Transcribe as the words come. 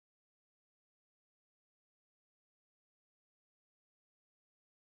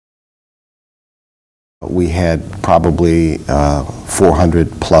We had probably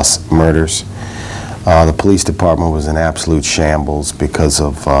 400 plus murders. The police department was in absolute shambles because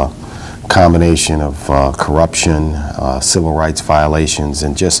of combination of corruption, civil rights violations,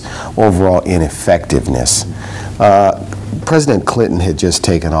 and just overall ineffectiveness. President Clinton had just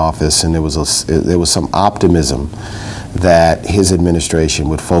taken office, and there was some optimism that his administration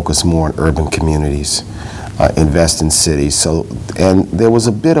would focus more on urban communities, invest in cities. And there was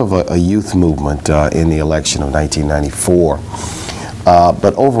a bit of a youth movement in the election of 1994.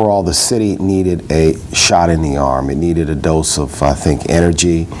 But overall, the city needed a shot in the arm. It needed a dose of, I think,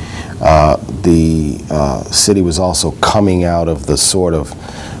 energy. The city was also coming out of the sort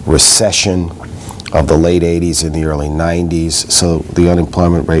of recession of the late 80s and the early 90s. So the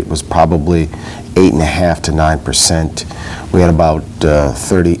unemployment rate was probably 8.5% to 9%. We had about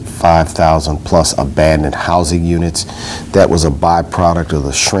 35,000 plus abandoned housing units. That was a byproduct of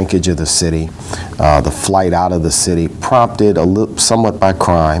the shrinkage of the city, the flight out of the city, prompted somewhat by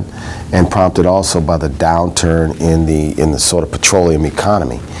crime, and prompted also by the downturn in the sort of petroleum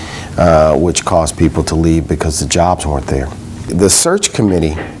economy, which caused people to leave because the jobs weren't there. The search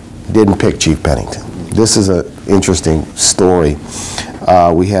committee didn't pick Chief Pennington. This is an interesting story.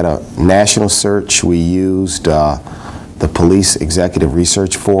 We had a national search. We used the Police Executive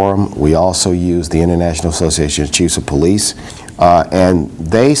Research Forum. We also used the International Association of Chiefs of Police. And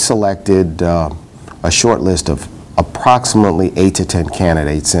they selected a short list of approximately 8 to 10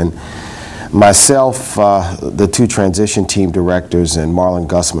 candidates. And myself, the two transition team directors, and Marlon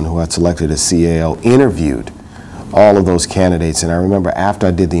Gussman, who had selected as CAO, interviewed all of those candidates. And I remember after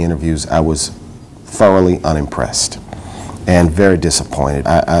I did the interviews, I was thoroughly unimpressed and very disappointed.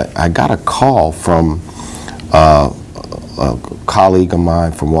 I got a call from a colleague of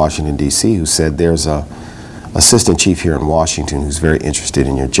mine from Washington, D.C., who said, there's a assistant chief here in Washington who's very interested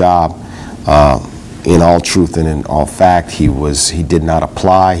in your job. In all truth and in all fact, he did not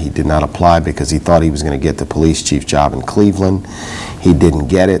apply. He did not apply because he thought he was going to get the police chief job in Cleveland. He didn't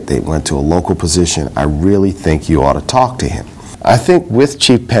get it. They went to a local position. I really think you ought to talk to him. I think with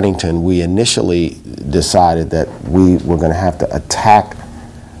Chief Pennington, we initially decided that we were going to have to attack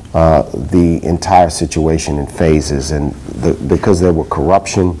the entire situation in phases, and because there were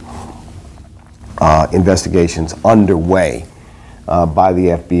corruption investigations underway by the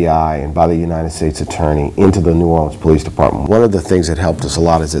FBI and by the United States Attorney into the New Orleans Police Department. One of the things that helped us a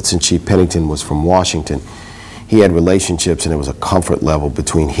lot is that since Chief Pennington was from Washington, he had relationships, and there was a comfort level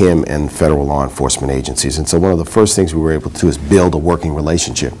between him and federal law enforcement agencies. And so one of the first things we were able to do is build a working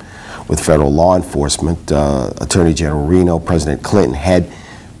relationship with federal law enforcement. Attorney General Reno, President Clinton had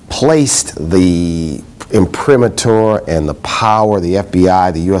placed the imprimatur and the power, the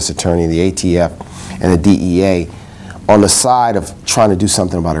FBI, the U.S. Attorney, the ATF, and the DEA on the side of trying to do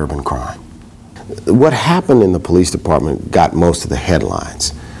something about urban crime. What happened in the police department got most of the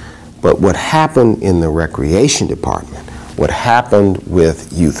headlines. But what happened in the recreation department, what happened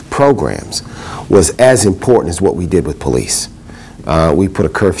with youth programs, was as important as what we did with police. We put a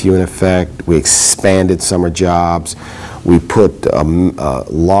curfew in effect. We expanded summer jobs. We put a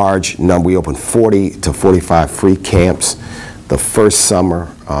large number. We opened 40 to 45 free camps the first summer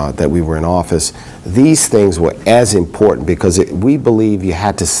that we were in office. These things were as important because we believe you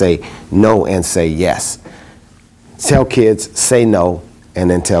had to say no and say yes. Tell kids, say no, and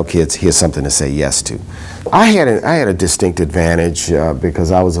then tell kids, here's something to say yes to. I had a distinct advantage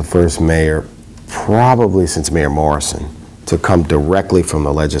because I was the first mayor, probably since Mayor Morrison, to come directly from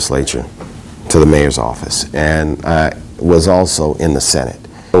the legislature to the mayor's office, and I was also in the Senate.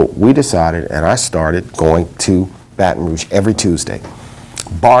 So we decided, and I started going to Baton Rouge every Tuesday,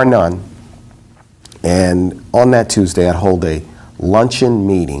 bar none, and on that Tuesday I'd hold a luncheon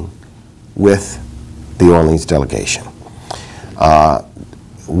meeting with the Orleans delegation.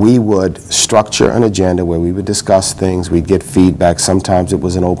 We would structure an agenda where we would discuss things, we'd get feedback. Sometimes it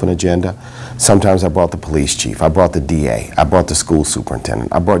was an open agenda. Sometimes I brought the police chief, I brought the DA, I brought the school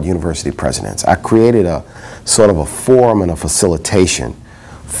superintendent, I brought university presidents. I created a sort of a forum and a facilitation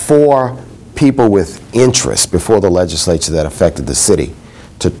for people with interest before the legislature that affected the city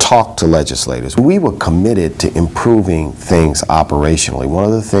to talk to legislators. We were committed to improving things operationally. One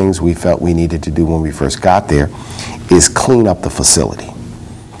of the things we felt we needed to do when we first got there is clean up the facility.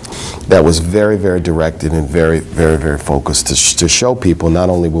 That was very, very directed and very, very, very focused to show people not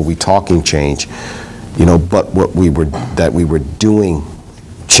only were we talking change, you know, but that we were doing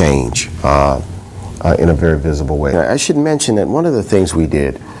change in a very visible way. I should mention that one of the things we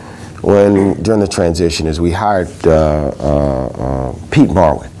did during the transition is we hired Pete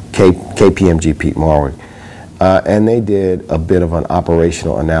Marwick, KPMG Pete Marwick, And they did a bit of an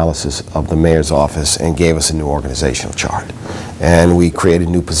operational analysis of the mayor's office and gave us a new organizational chart. And we created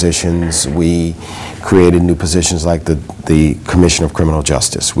new positions. We created new positions like the Commissioner of Criminal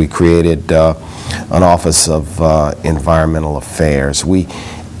Justice. We created an Office of Environmental Affairs. We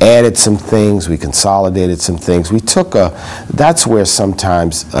added some things. We consolidated some things. We took that's where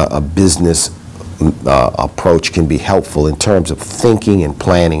sometimes a business approach can be helpful in terms of thinking and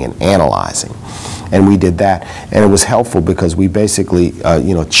planning and analyzing. And we did that, and it was helpful because we basically,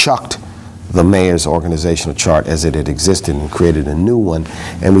 chucked the mayor's organizational chart as it had existed and created a new one.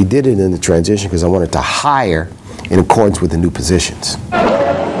 And we did it in the transition because I wanted to hire in accordance with the new positions.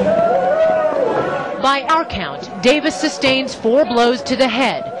 By our count, Davis sustains 4 blows to the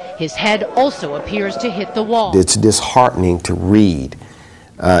head. His head also appears to hit the wall. It's disheartening to read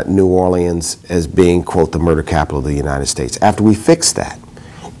New Orleans as being, quote, the murder capital of the United States. After we fixed that,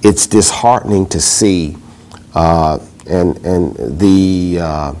 it's disheartening to see the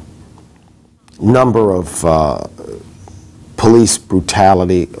number of police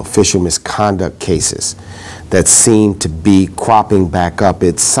brutality, official misconduct cases that seem to be cropping back up.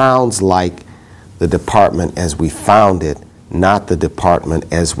 It sounds like the department as we found it, not the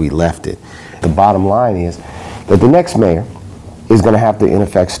department as we left it. The bottom line is that the next mayor is going to have to, in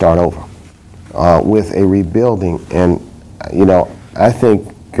effect, start over with a rebuilding. And, I think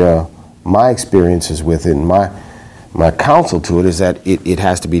my experiences with it, and my counsel to it is that it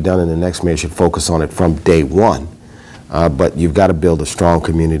has to be done, and the next mayor should focus on it from day one. But you've got to build a strong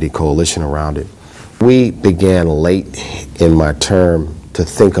community coalition around it. We began late in my term to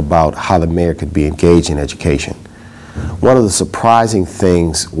think about how the mayor could be engaged in education. One of the surprising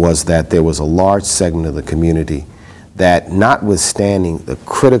things was that there was a large segment of the community that, notwithstanding the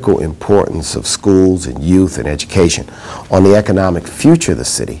critical importance of schools and youth and education on the economic future of the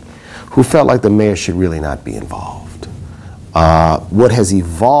city, who felt like the mayor should really not be involved. What has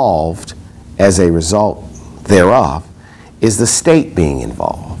evolved as a result thereof is the state being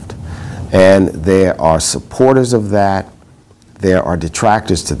involved. And there are supporters of that, there are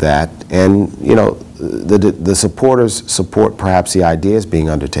detractors to that, and the supporters support perhaps the ideas being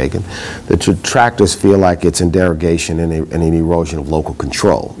undertaken. The detractors feel like it's in derogation and an erosion of local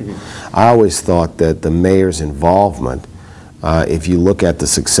control. Mm-hmm. I always thought that the mayor's involvement, if you look at the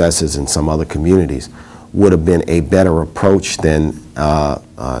successes in some other communities, would have been a better approach than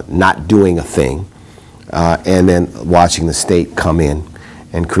not doing a thing and then watching the state come in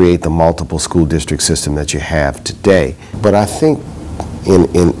and create the multiple school district system that you have today. But I think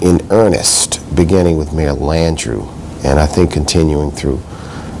in earnest, beginning with Mayor Landrieu, and I think continuing through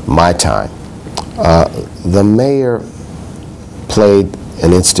my time, the mayor played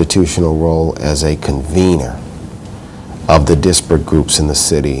an institutional role as a convener of the disparate groups in the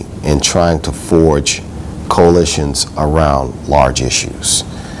city in trying to forge coalitions around large issues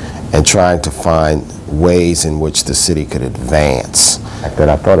and trying to find ways in which the city could advance. That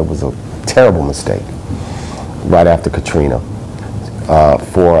I thought it was a terrible mistake right after Katrina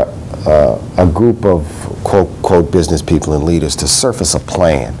for a group of quote business people and leaders to surface a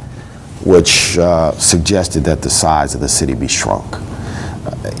plan which suggested that the size of the city be shrunk.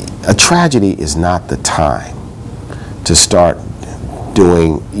 A tragedy is not the time to start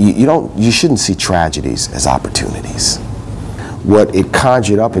doing, you shouldn't see tragedies as opportunities. What it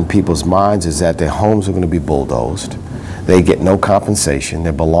conjured up in people's minds is that their homes are going to be bulldozed, they get no compensation,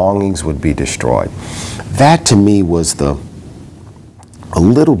 their belongings would be destroyed. That to me was a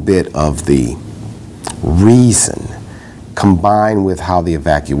little bit of the reason, combined with how the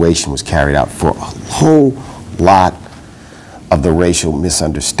evacuation was carried out, for a whole lot of the racial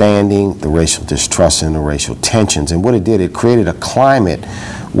misunderstanding, the racial distrust, and the racial tensions. And what it did, it created a climate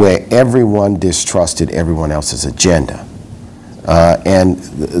where everyone distrusted everyone else's agenda. And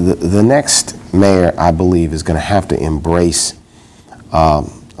the next mayor, I believe, is going to have to embrace a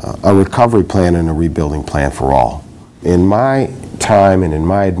recovery plan and a rebuilding plan for all. In my time and in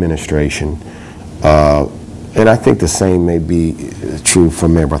my administration, and I think the same may be true for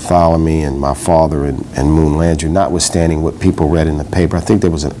Mayor Bartholomew and my father and Moon Landrieu, notwithstanding what people read in the paper, I think there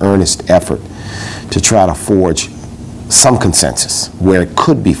was an earnest effort to try to forge some consensus where it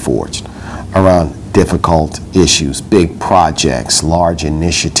could be forged around difficult issues, big projects, large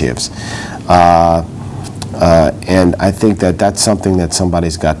initiatives. And I think that that's something that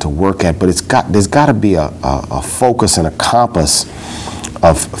somebody's got to work at, but there's got to be a focus and a compass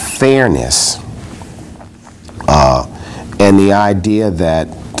of fairness and the idea that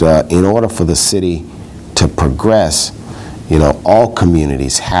in order for the city to progress, all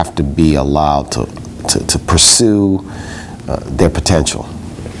communities have to be allowed to pursue their potential.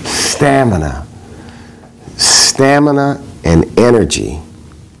 Stamina, stamina and energy,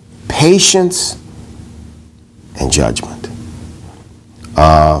 patience and judgment.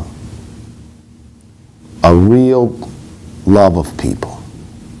 A real love of people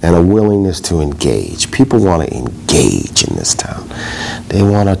and a willingness to engage. People want to engage in this town. They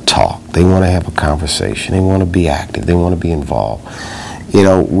want to talk. They want to have a conversation. They want to be active. They want to be involved. You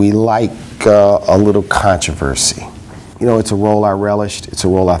know, we like a little controversy. You know, it's a role I relished. It's a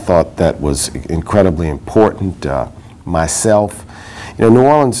role I thought that was incredibly important. Myself, you know, New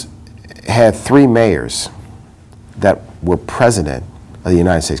Orleans had 3 mayors that were president of the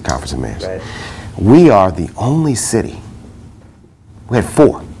United States Conference of Mayors. Right. We are the only city. We had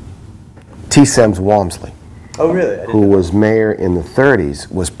 4. T. Semmes Walmsley, Oh, really? who was mayor in the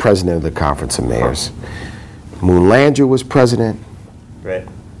 30s, was president of the Conference of Mayors. Moon Landrieu was president. Right.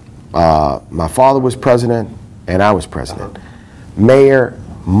 My father was president, and I was president. Mayor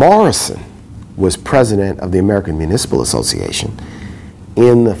Morrison was president of the American Municipal Association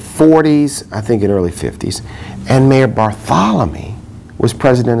in the 40s, I think in early 50s, and Mayor Bartholomew was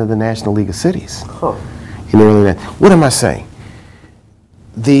president of the National League of Cities in the early 90s. What am I saying?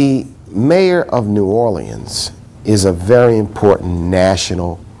 The mayor of New Orleans is a very important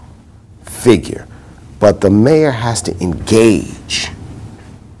national figure, but the mayor has to engage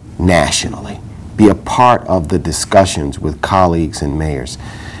nationally, be a part of the discussions with colleagues and mayors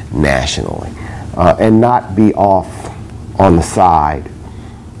nationally, and not be off on the side,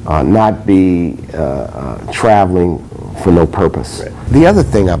 not be traveling for no purpose. Right. The other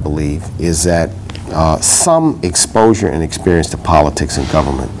thing I believe is that some exposure and experience to politics and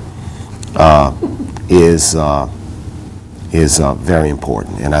government is very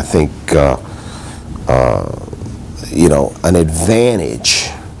important, and I think you know, an advantage.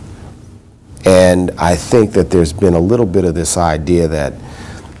 And I think that there's been a little bit of this idea that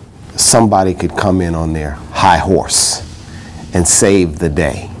somebody could come in on their high horse and save the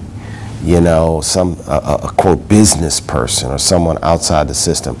day. You know, a quote business person or someone outside the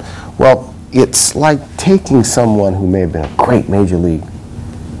system. Well, it's like taking someone who may have been a great major league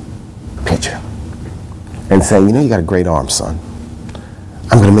pitcher and saying, you know, you got a great arm, son.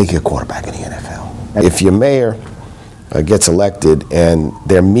 I'm going to make you a quarterback in the NFL. If your mayor gets elected and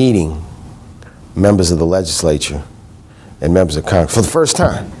they're meeting members of the legislature and members of Congress for the first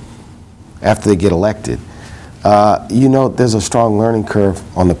time after they get elected, you know, there's a strong learning curve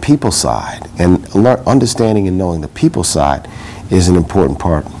on the people side, and understanding and knowing the people side is an important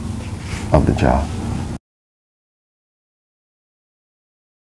part of the job.